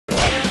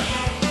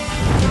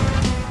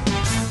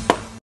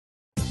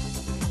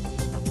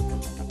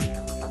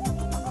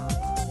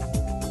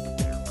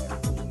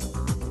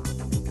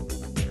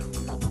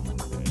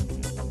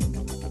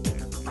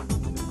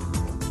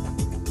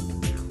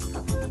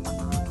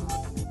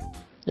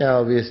Yeah,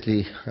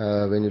 obviously,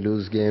 when you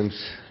lose games,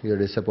 you're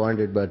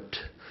disappointed, but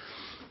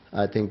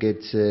I think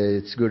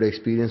it's good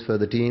experience for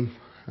the team.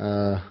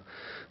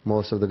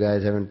 Most of the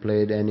guys haven't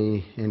played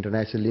any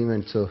international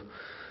event, so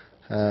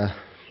uh,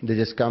 they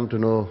just come to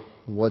know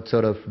what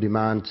sort of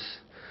demands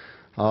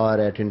are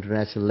at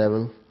international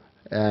level,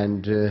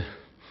 and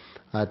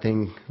I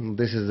think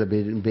this is a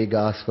big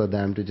ask for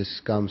them to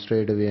just come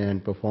straight away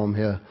and perform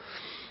here.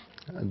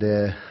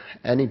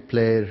 Any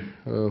player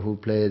who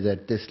plays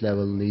at this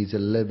level needs a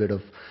little bit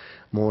of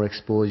more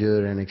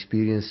exposure and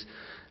experience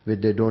which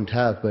they don't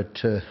have,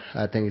 but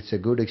I think it's a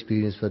good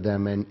experience for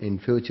them, and in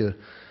future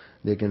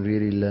they can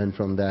really learn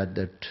from that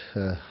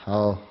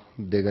how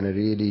they're going to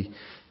really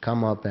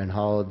come up and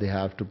how they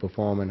have to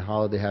perform and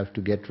how they have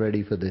to get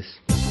ready for this.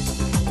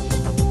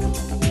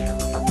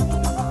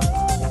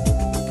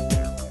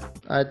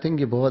 I think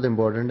ये बहुत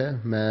important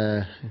है.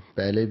 मैं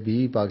पहले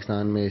भी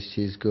पाकिस्तान में इस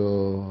चीज़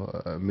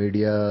को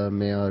media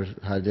में और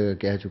हर जगह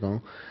कह चुका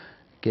हूँ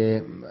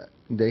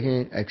कि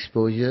देखें,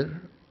 एक्सपोजर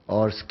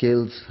और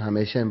स्किल्स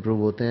हमेशा इम्प्रूव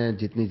होते हैं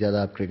जितनी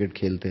ज़्यादा आप क्रिकेट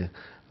खेलते हैं,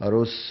 और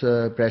उस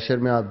प्रेशर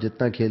में आप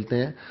जितना खेलते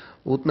हैं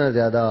उतना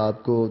ज़्यादा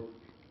आपको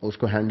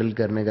उसको हैंडल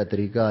करने का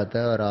तरीका आता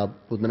है और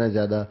आप उतना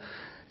ज़्यादा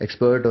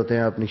एक्सपर्ट होते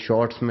हैं अपनी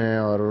शॉट्स में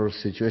और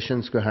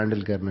सिचुएशंस को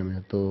हैंडल करने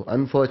में. तो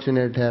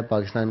अनफॉर्चुनेट है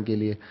पाकिस्तान के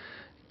लिए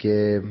कि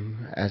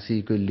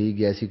ऐसी कोई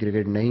लीग, ऐसी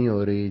क्रिकेट नहीं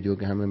हो रही, जो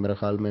कि हमें मेरे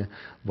ख्याल में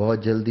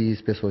बहुत जल्दी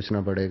इस पे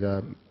सोचना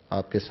पड़ेगा.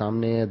 आपके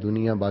सामने है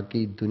दुनिया,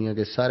 बाकी दुनिया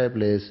के सारे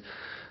प्लेयर्स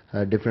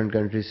डिफरेंट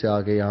कंट्रीज से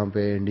आके यहाँ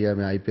पे इंडिया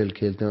में आईपीएल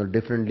खेलते हैं और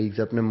डिफरेंट लीग्स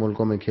अपने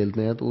मुल्कों में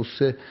खेलते हैं, तो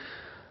उससे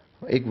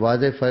एक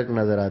वाज़ेह फ़र्क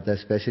नज़र आता है.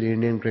 स्पेशली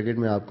इंडियन क्रिकेट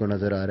में आपको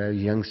नज़र आ रहा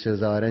है,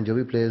 यंगस्टर्स आ रहे हैं, जो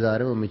भी प्लेयर्स आ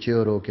रहे हैं वो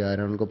मैच्योर होके आ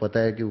रहे हैं. उनको पता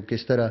है कि वो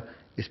किस तरह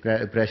इस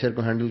प्रेशर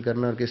को हैंडल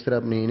करना और किस तरह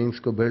अपनी इनिंग्स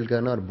को बिल्ड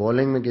करना और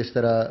बॉलिंग में किस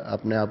तरह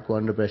अपने आप को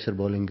अंडर प्रेशर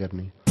बॉलिंग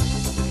करनी.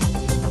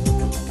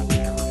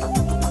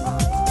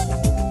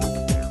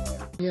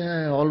 Yeah,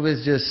 I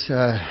always just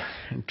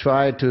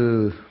try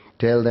to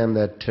tell them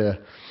that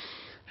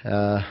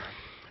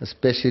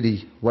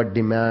especially what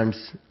demands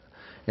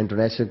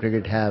international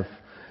cricket have,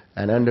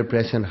 and under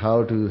pressure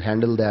how to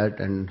handle that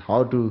and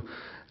how to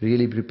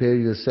really prepare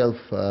yourself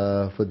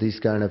for this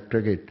kind of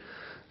cricket.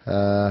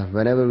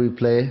 Whenever we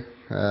play,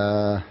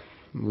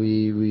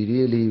 we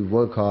really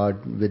work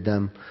hard with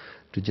them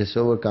to just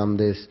overcome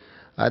this.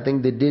 I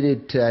think they did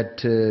it at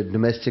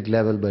domestic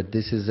level, but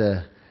this is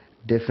a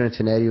different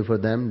scenario for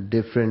them,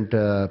 different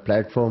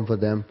platform for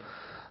them.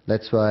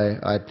 That's why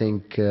I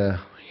think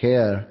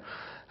here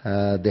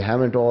they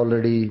haven't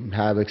already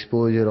have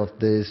exposure of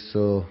this,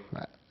 so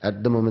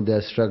at the moment they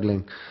are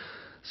struggling.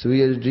 So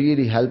we are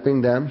really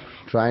helping them,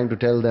 trying to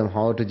tell them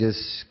how to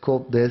just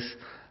cope this.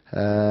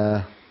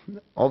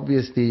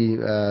 Obviously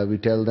we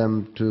tell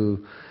them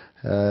to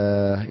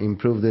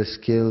improve their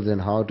skills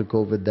and how to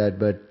cope with that,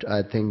 but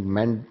I think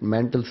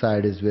mental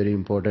side is very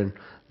important.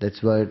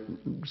 That's why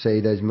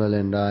Saeed Ajmal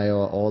and I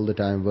are all the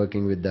time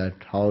working with that,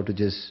 how to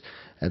just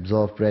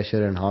absorb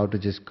pressure and how to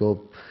just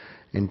cope.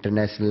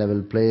 International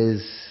level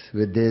players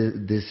with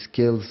these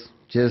skills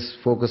just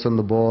focus on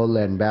the ball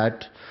and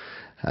bat,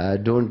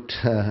 don't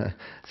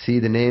see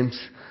the names,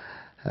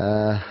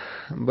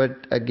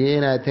 but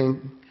again I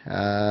think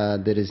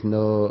there is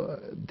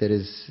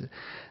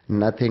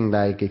nothing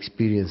like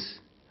experience.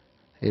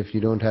 If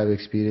you don't have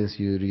experience,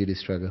 you really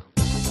struggle.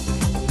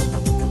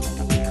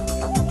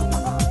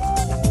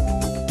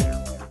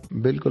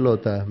 बिल्कुल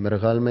होता है, मेरे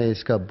ख्याल में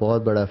इसका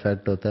बहुत बड़ा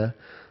effect होता है.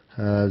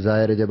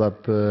 ज़ाहिर है जब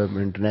आप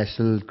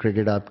इंटरनेशनल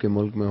क्रिकेट आपके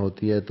मुल्क में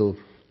होती है तो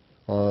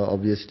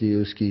ऑब्वियसली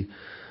उसकी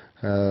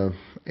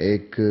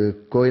एक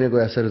कोई ना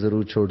कोई असर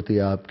ज़रूर छोड़ती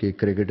है आपके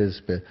क्रिकेटर्स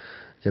पे.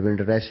 जब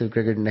इंटरनेशनल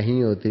क्रिकेट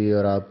नहीं होती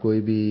और आप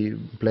कोई भी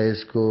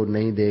प्लेयर्स को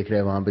नहीं देख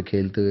रहे वहाँ पे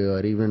खेलते हुए,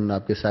 और इवन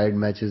आपके साइड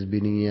मैचेस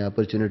भी नहीं है,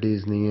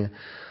 अपॉर्चुनिटीज़ नहीं है,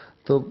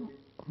 तो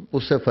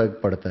उससे फ़र्क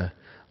पड़ता है.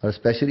 और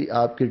स्पेशली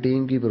आपकी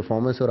टीम की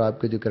परफॉर्मेंस और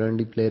आपके जो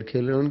करंटली प्लेयर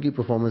खेल रहे हैं उनकी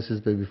परफॉर्मेंसेस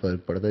पे भी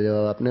फ़र्क पड़ता है. जब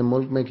आप अपने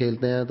मुल्क में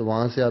खेलते हैं तो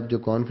वहाँ से आप जो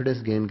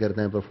कॉन्फिडेंस गेन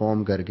करते हैं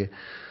परफॉर्म करके,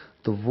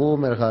 तो वो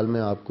मेरे ख्याल में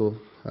आपको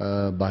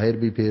बाहर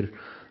भी फिर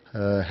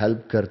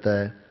हेल्प करता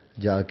है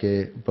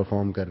जाके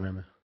परफॉर्म करने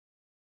में.